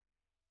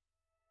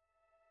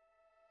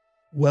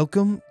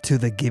Welcome to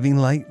the Giving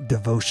Light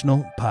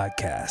Devotional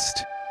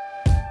Podcast.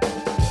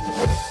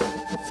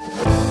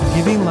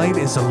 Giving Light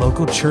is a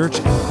local church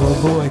and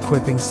global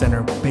equipping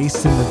center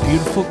based in the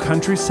beautiful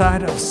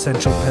countryside of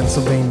central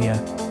Pennsylvania.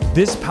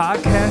 This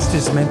podcast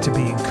is meant to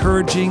be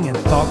encouraging and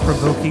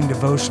thought-provoking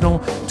devotional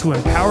to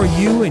empower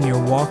you in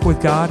your walk with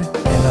God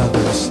and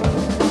others.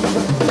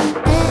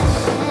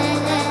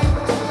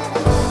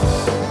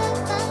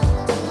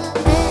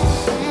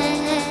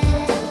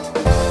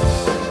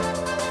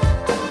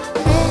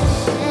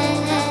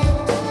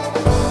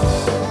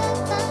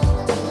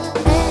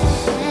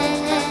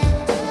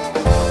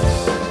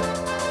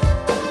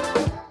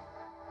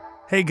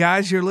 Hey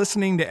guys, you're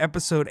listening to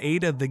episode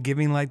 8 of the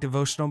Giving Light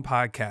Devotional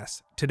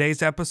Podcast.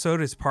 Today's episode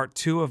is part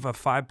 2 of a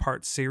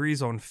 5-part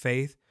series on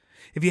faith.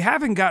 If you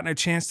haven't gotten a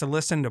chance to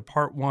listen to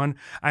part 1,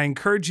 I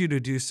encourage you to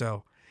do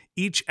so.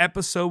 Each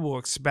episode will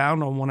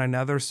expound on one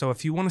another, so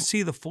if you want to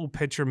see the full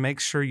picture, make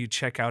sure you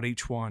check out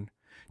each one.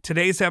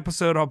 Today's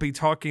episode, I'll be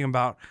talking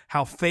about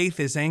how faith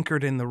is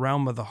anchored in the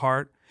realm of the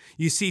heart.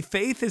 You see,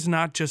 faith is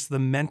not just the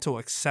mental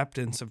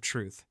acceptance of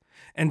truth.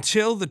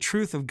 Until the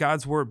truth of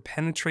God's word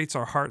penetrates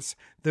our hearts,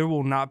 there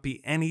will not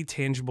be any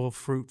tangible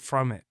fruit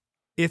from it.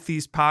 If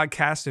these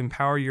podcasts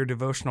empower your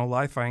devotional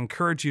life, I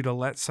encourage you to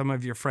let some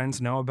of your friends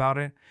know about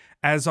it.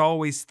 As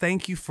always,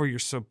 thank you for your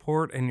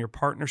support and your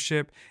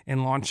partnership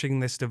in launching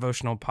this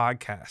devotional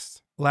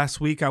podcast.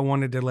 Last week, I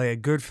wanted to lay a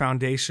good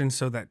foundation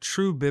so that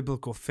true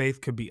biblical faith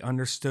could be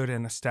understood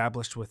and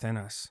established within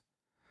us.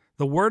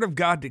 The Word of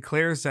God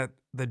declares that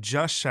the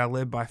just shall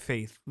live by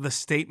faith. The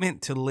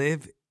statement to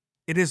live,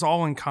 it is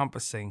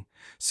all-encompassing.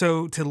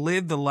 So to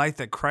live the life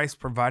that Christ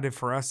provided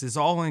for us is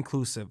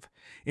all-inclusive.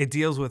 It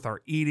deals with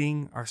our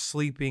eating, our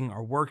sleeping,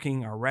 our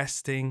working, our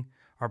resting,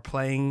 our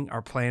playing,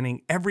 our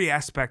planning, every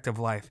aspect of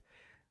life.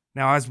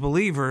 Now, as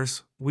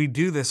believers, we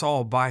do this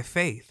all by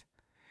faith.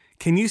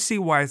 Can you see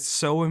why it's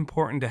so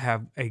important to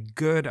have a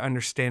good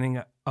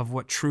understanding of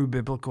what true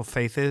biblical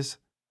faith is?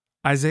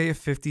 Isaiah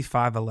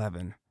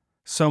 55:11.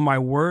 So my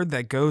word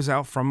that goes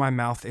out from my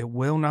mouth, it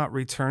will not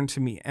return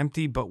to me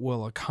empty, but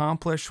will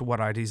accomplish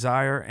what I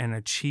desire and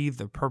achieve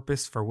the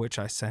purpose for which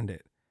I send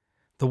it.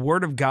 The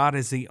word of God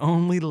is the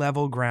only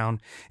level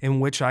ground in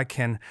which I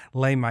can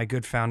lay my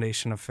good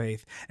foundation of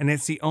faith. And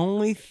it's the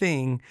only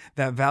thing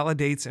that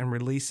validates and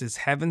releases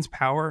heaven's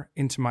power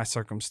into my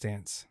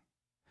circumstance.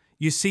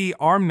 You see,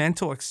 our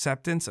mental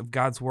acceptance of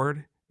God's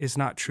word is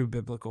not true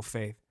biblical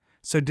faith.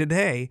 So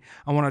today,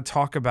 I want to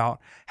talk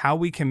about how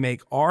we can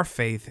make our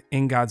faith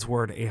in God's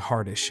word a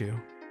heart issue.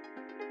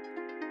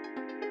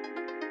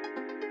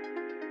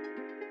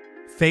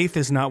 Faith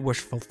is not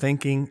wishful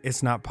thinking,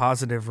 it's not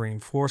positive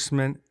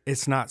reinforcement,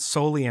 it's not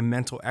solely a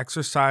mental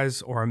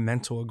exercise or a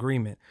mental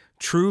agreement.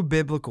 True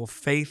biblical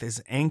faith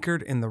is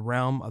anchored in the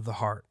realm of the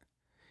heart.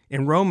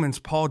 In Romans,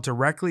 Paul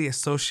directly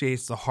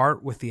associates the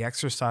heart with the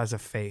exercise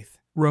of faith.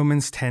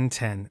 Romans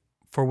 10:10.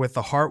 For with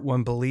the heart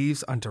one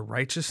believes unto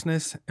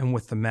righteousness, and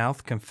with the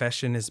mouth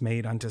confession is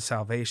made unto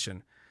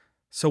salvation.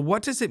 So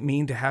what does it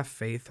mean to have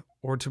faith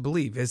or to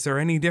believe? Is there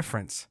any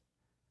difference?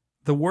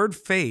 The word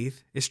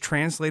faith is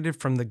translated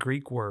from the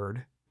Greek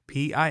word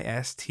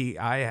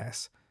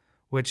pistis,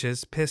 which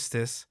is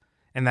pistis,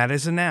 and that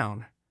is a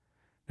noun.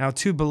 Now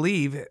to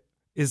believe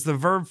is the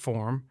verb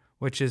form,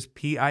 which is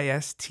pisteuo,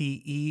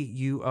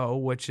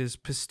 which is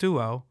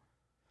pistuo,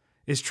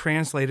 is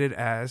translated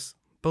as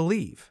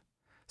believe.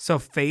 So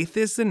faith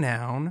is the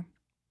noun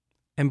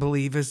and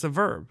believe is the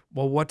verb.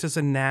 Well, what does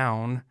a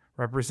noun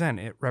represent?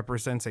 It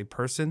represents a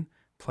person,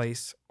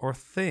 place, or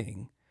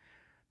thing.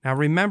 Now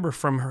remember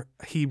from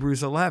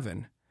Hebrews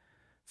 11,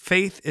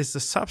 faith is the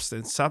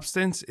substance.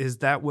 Substance is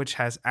that which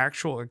has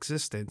actual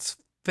existence.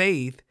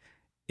 Faith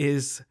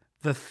is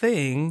the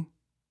thing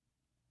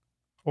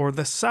or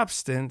the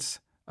substance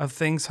of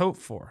things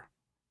hoped for.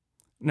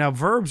 Now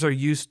verbs are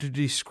used to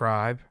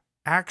describe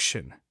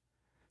action.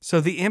 So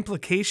the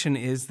implication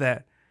is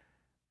that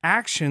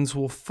actions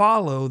will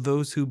follow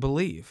those who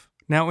believe.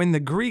 Now, in the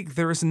Greek,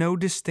 there is no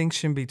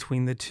distinction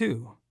between the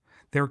two.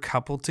 They're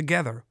coupled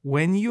together.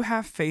 When you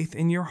have faith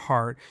in your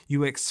heart,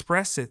 you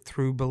express it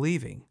through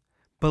believing.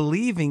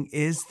 Believing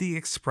is the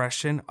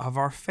expression of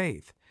our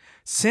faith.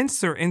 Since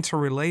they're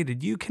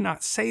interrelated, you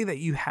cannot say that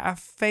you have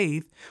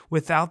faith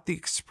without the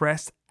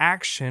expressed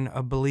action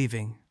of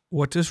believing.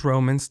 What does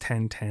Romans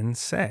 10:10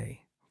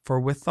 say? For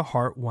with the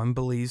heart one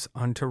believes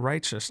unto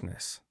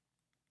righteousness.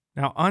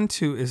 Now,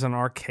 unto is an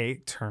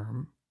archaic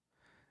term,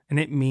 and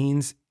it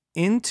means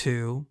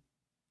into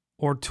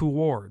or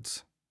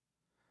towards.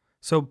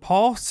 So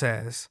Paul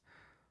says,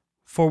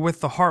 for with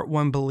the heart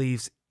one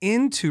believes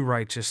into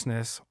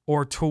righteousness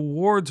or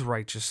towards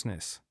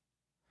righteousness.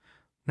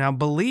 Now,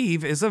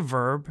 believe is a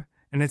verb,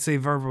 and it's a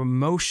verb of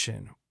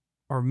motion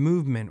or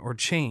movement or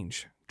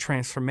change,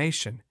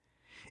 transformation.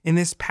 In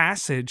this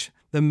passage,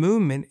 the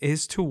movement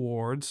is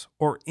towards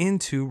or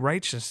into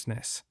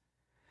righteousness.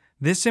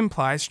 This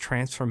implies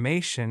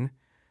transformation,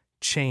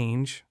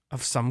 change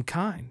of some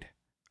kind.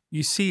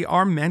 You see,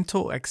 our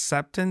mental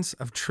acceptance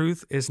of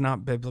truth is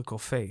not biblical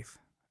faith.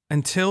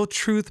 Until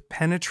truth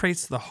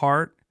penetrates the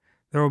heart,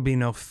 There will be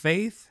no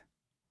faith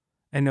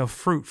and no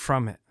fruit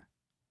from it.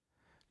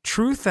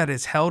 Truth that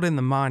is held in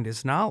the mind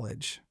is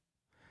knowledge,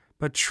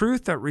 but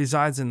truth that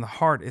resides in the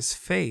heart is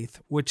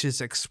faith, which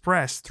is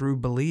expressed through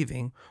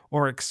believing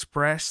or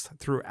expressed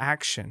through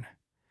action.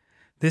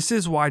 This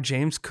is why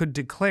James could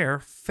declare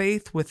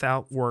faith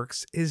without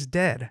works is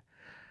dead.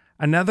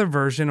 Another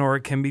version, or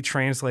it can be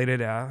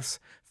translated as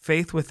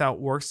faith without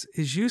works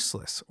is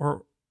useless,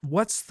 or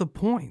what's the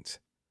point?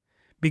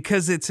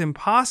 Because it's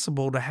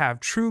impossible to have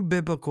true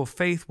biblical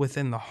faith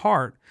within the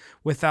heart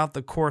without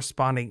the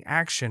corresponding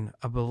action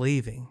of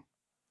believing.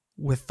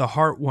 With the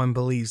heart, one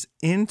believes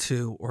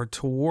into or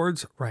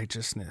towards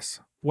righteousness.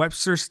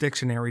 Webster's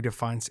dictionary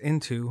defines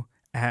into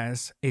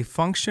as a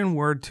function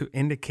word to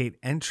indicate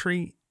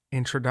entry,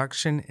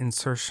 introduction,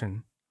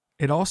 insertion.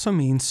 It also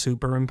means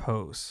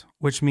superimpose,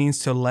 which means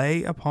to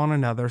lay upon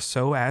another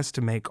so as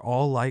to make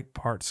all like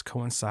parts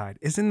coincide.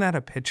 Isn't that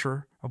a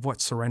picture of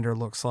what surrender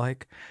looks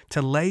like?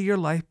 To lay your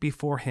life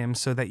before Him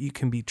so that you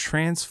can be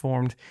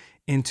transformed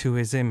into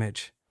His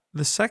image.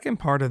 The second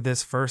part of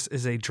this verse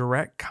is a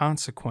direct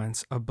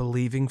consequence of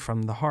believing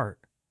from the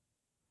heart.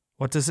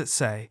 What does it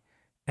say?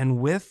 And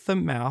with the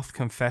mouth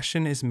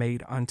confession is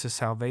made unto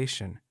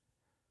salvation.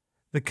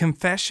 The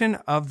confession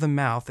of the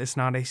mouth is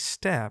not a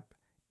step,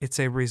 it's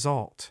a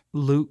result.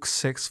 Luke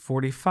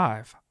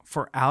 6:45.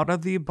 For out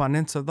of the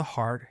abundance of the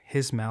heart,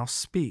 his mouth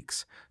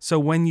speaks. So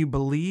when you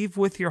believe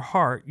with your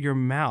heart, your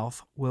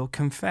mouth will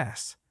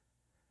confess.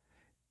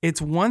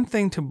 It's one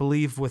thing to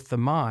believe with the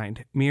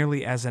mind,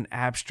 merely as an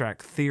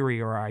abstract theory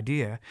or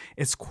idea.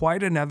 It's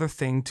quite another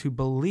thing to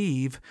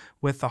believe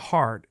with the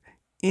heart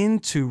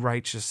into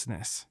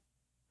righteousness.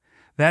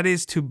 That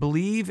is, to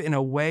believe in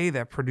a way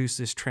that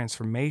produces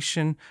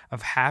transformation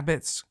of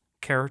habits,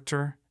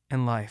 character,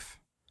 and life.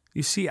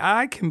 You see,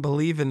 I can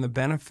believe in the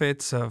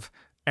benefits of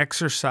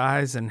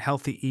exercise and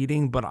healthy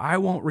eating, but I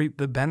won't reap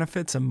the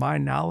benefits of my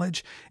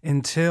knowledge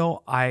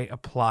until I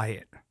apply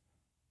it.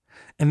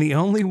 And the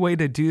only way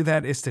to do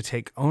that is to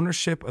take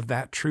ownership of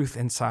that truth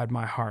inside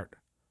my heart.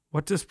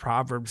 What does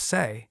Proverbs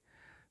say?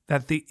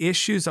 That the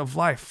issues of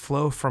life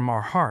flow from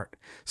our heart.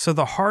 So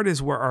the heart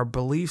is where our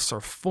beliefs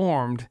are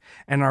formed,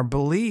 and our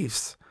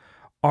beliefs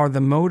are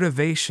the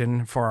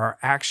motivation for our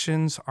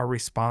actions, our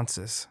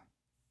responses.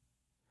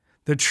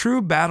 The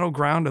true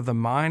battleground of the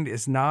mind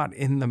is not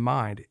in the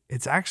mind,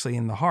 it's actually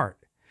in the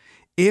heart.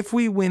 If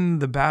we win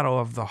the battle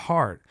of the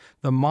heart,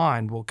 the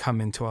mind will come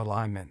into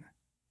alignment.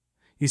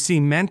 You see,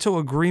 mental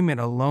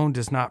agreement alone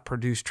does not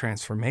produce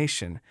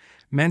transformation.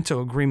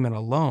 Mental agreement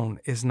alone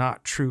is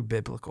not true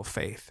biblical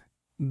faith.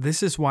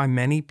 This is why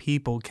many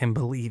people can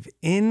believe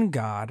in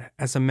God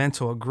as a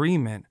mental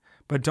agreement,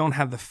 but don't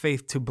have the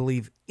faith to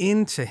believe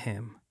into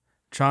Him.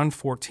 John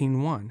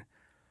 14:1.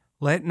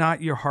 Let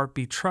not your heart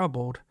be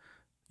troubled.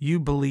 You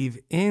believe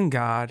in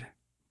God,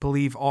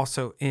 believe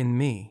also in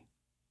me.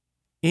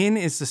 In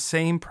is the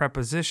same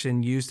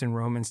preposition used in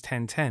Romans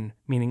 10:10,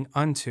 meaning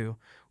unto,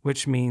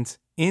 which means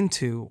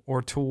into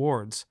or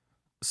towards.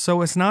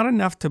 So it's not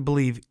enough to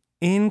believe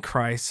in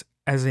Christ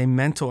as a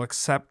mental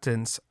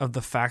acceptance of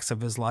the facts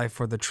of His life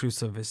or the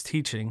truths of His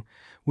teaching.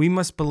 We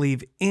must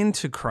believe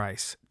into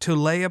Christ, to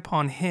lay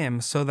upon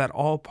Him so that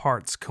all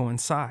parts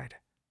coincide.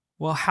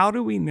 Well, how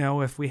do we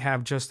know if we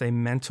have just a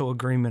mental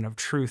agreement of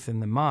truth in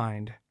the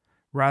mind,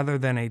 rather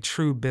than a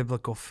true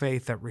biblical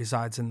faith that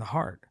resides in the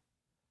heart?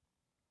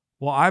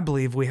 Well, I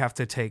believe we have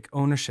to take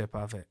ownership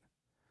of it,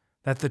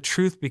 that the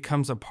truth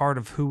becomes a part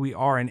of who we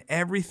are, and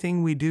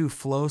everything we do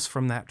flows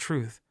from that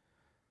truth.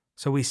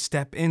 So we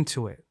step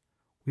into it,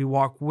 we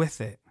walk with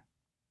it,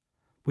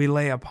 we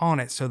lay upon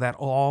it so that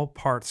all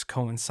parts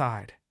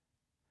coincide.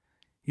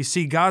 You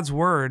see, God's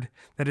word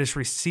that is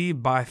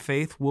received by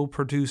faith will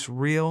produce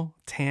real,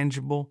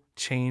 tangible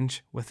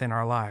change within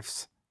our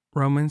lives.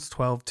 Romans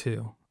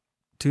 12:2.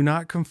 Do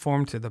not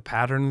conform to the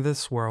pattern of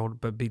this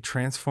world, but be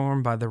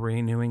transformed by the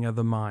renewing of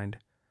the mind.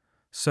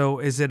 So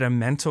is it a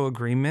mental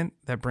agreement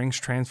that brings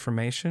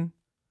transformation?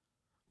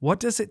 What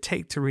does it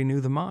take to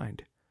renew the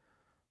mind?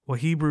 Well,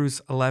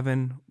 Hebrews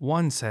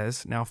 11:1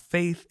 says, now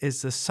faith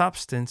is the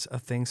substance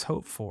of things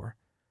hoped for.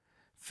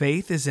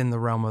 Faith is in the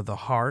realm of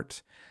the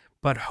heart,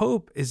 but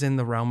hope is in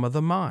the realm of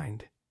the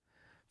mind.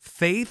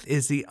 Faith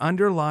is the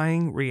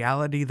underlying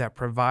reality that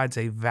provides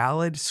a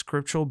valid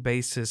scriptural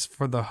basis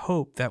for the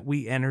hope that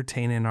we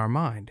entertain in our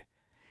mind.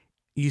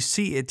 You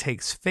see, it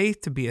takes faith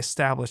to be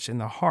established in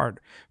the heart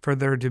for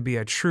there to be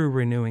a true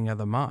renewing of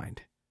the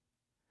mind.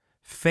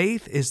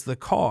 Faith is the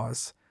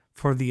cause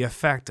for the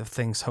effect of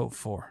things hoped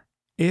for.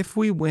 If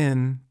we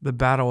win the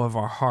battle of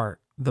our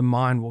heart, the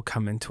mind will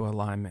come into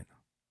alignment.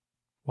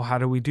 Well, how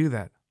do we do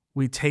that?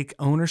 We take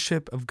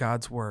ownership of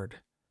God's word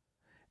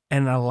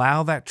and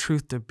allow that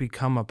truth to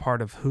become a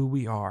part of who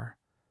we are.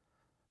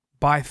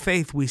 By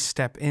faith, we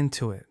step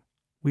into it.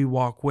 We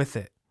walk with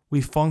it.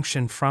 We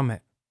function from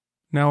it.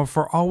 Now, if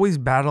we're always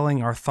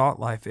battling our thought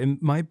life,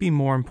 it might be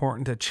more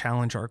important to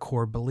challenge our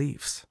core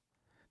beliefs,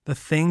 the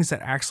things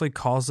that actually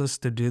cause us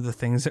to do the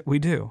things that we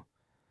do.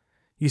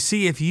 You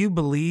see, if you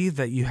believe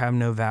that you have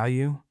no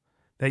value,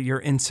 that you're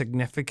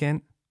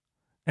insignificant,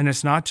 and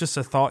it's not just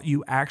a thought,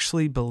 you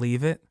actually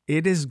believe it,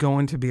 it is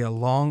going to be a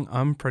long,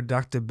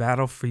 unproductive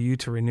battle for you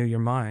to renew your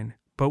mind.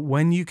 But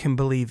when you can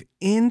believe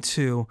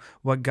into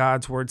what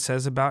God's word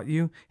says about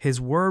you,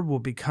 his word will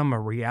become a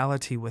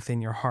reality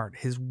within your heart.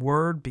 His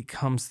word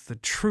becomes the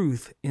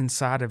truth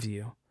inside of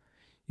you.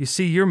 You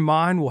see, your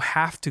mind will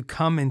have to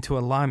come into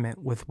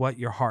alignment with what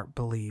your heart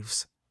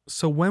believes.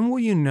 So when will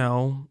you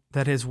know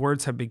that his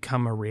words have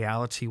become a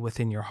reality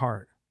within your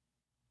heart?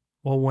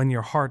 Well, when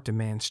your heart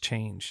demands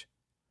change.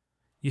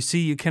 You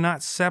see, you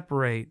cannot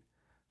separate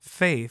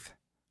faith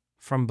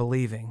from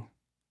believing.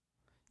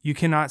 You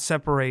cannot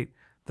separate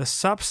the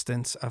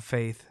substance of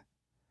faith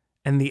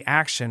and the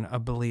action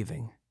of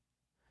believing.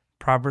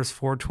 Proverbs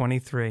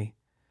 4:23.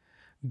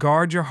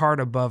 Guard your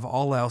heart above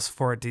all else,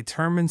 for it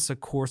determines the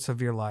course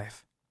of your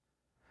life.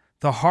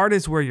 The heart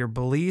is where your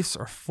beliefs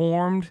are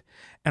formed,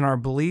 and our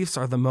beliefs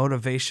are the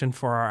motivation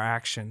for our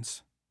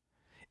actions.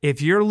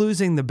 If you're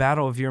losing the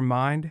battle of your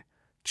mind,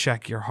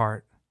 check your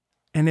heart.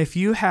 And if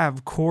you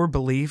have core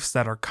beliefs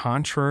that are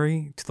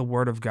contrary to the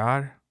Word of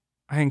God,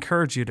 I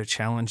encourage you to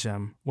challenge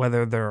them,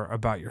 whether they're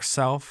about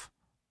yourself,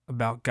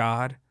 about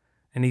God,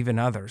 and even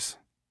others.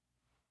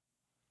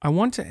 I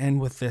want to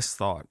end with this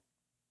thought.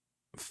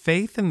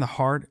 Faith in the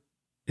heart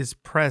is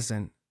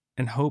present,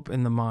 and hope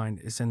in the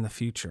mind is in the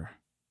future.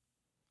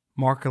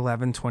 Mark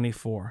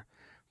 11:24.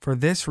 For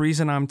this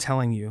reason I'm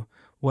telling you,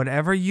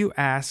 whatever you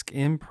ask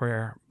in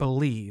prayer,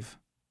 believe,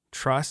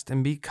 trust,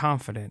 and be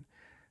confident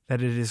that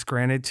it is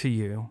granted to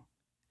you,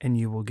 and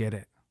you will get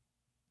it.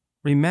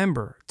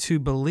 Remember, to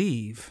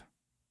believe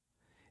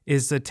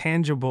is the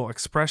tangible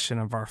expression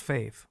of our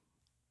faith.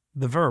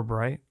 The verb,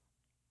 right?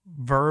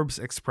 Verbs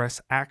express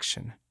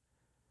action.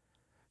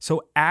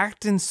 So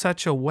act in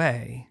such a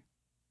way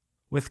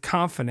with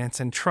confidence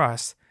and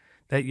trust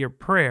that your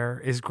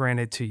prayer is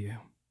granted to you.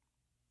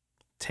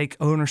 Take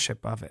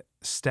ownership of it,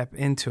 step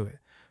into it,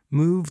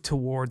 move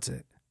towards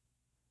it,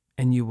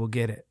 and you will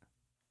get it.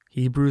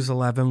 Hebrews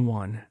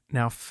 11:1.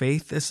 Now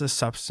faith is the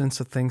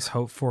substance of things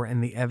hoped for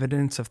and the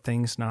evidence of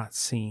things not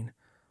seen.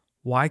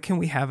 Why can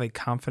we have a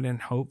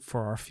confident hope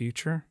for our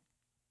future?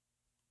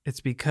 It's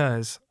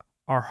because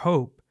our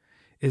hope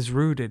is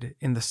rooted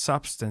in the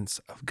substance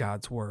of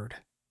God's word.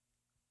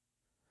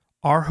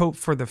 Our hope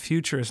for the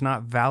future is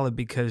not valid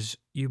because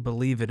you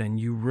believe it and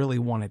you really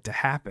want it to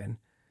happen.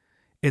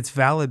 It's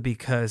valid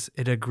because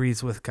it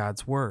agrees with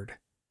God's word.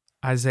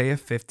 Isaiah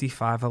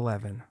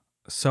 55:11.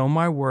 So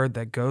my word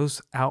that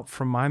goes out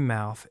from my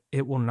mouth,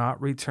 it will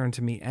not return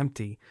to me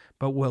empty,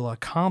 but will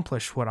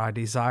accomplish what I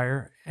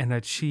desire and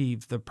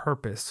achieve the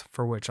purpose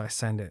for which I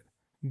send it.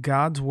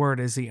 God's word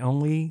is the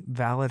only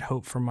valid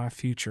hope for my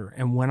future,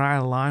 and when I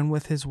align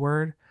with his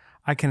word,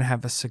 I can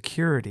have a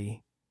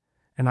security,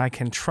 and I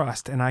can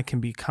trust, and I can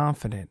be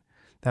confident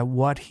that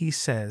what he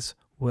says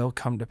will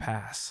come to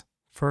pass.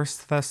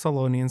 1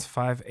 Thessalonians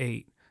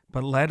 5:8.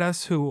 But let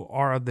us who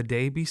are of the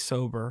day be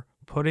sober,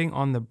 putting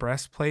on the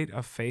breastplate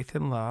of faith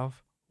and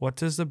love. What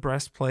does the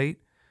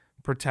breastplate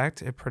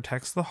protect? It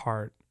protects the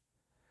heart.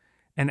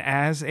 And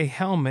as a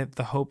helmet,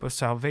 the hope of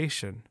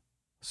salvation.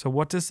 So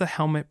what does the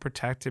helmet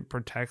protect? It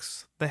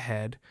protects the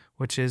head,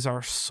 which is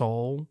our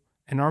soul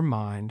and our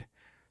mind.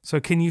 So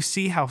can you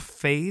see how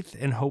faith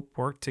and hope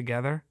work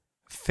together?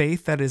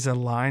 Faith that is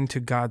aligned to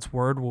God's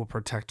word will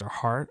protect our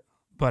heart,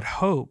 but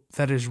hope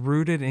that is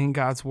rooted in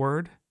God's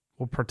word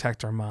will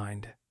protect our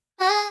mind.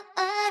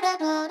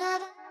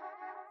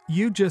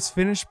 You just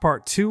finished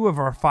part 2 of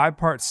our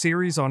 5-part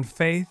series on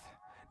faith.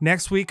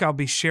 Next week, I'll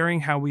be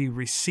sharing how we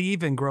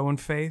receive and grow in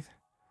faith.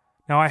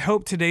 Now, I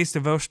hope today's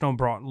devotional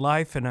brought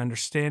life and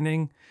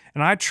understanding,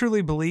 and I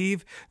truly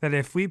believe that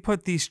if we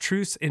put these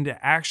truths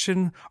into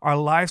action, our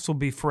lives will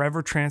be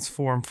forever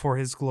transformed for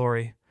his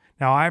glory.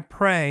 Now, I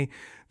pray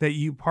that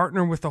you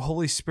partner with the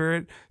Holy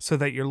Spirit so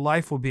that your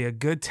life will be a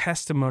good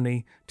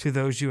testimony to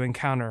those you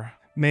encounter.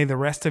 May the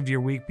rest of your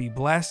week be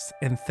blessed,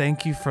 and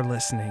thank you for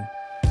listening.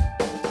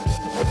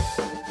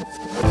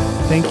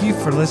 Thank you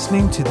for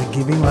listening to the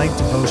Giving Light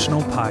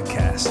Devotional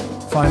Podcast.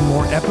 Find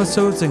more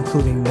episodes,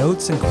 including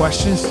notes and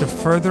questions to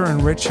further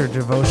enrich your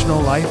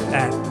devotional life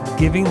at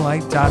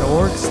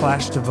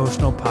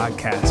givinglight.org/devotional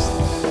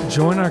podcast.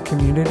 Join our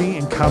community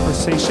and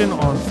conversation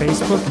on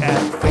Facebook at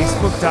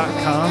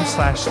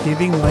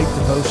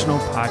facebook.com/givinglightdevotional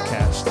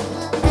podcast.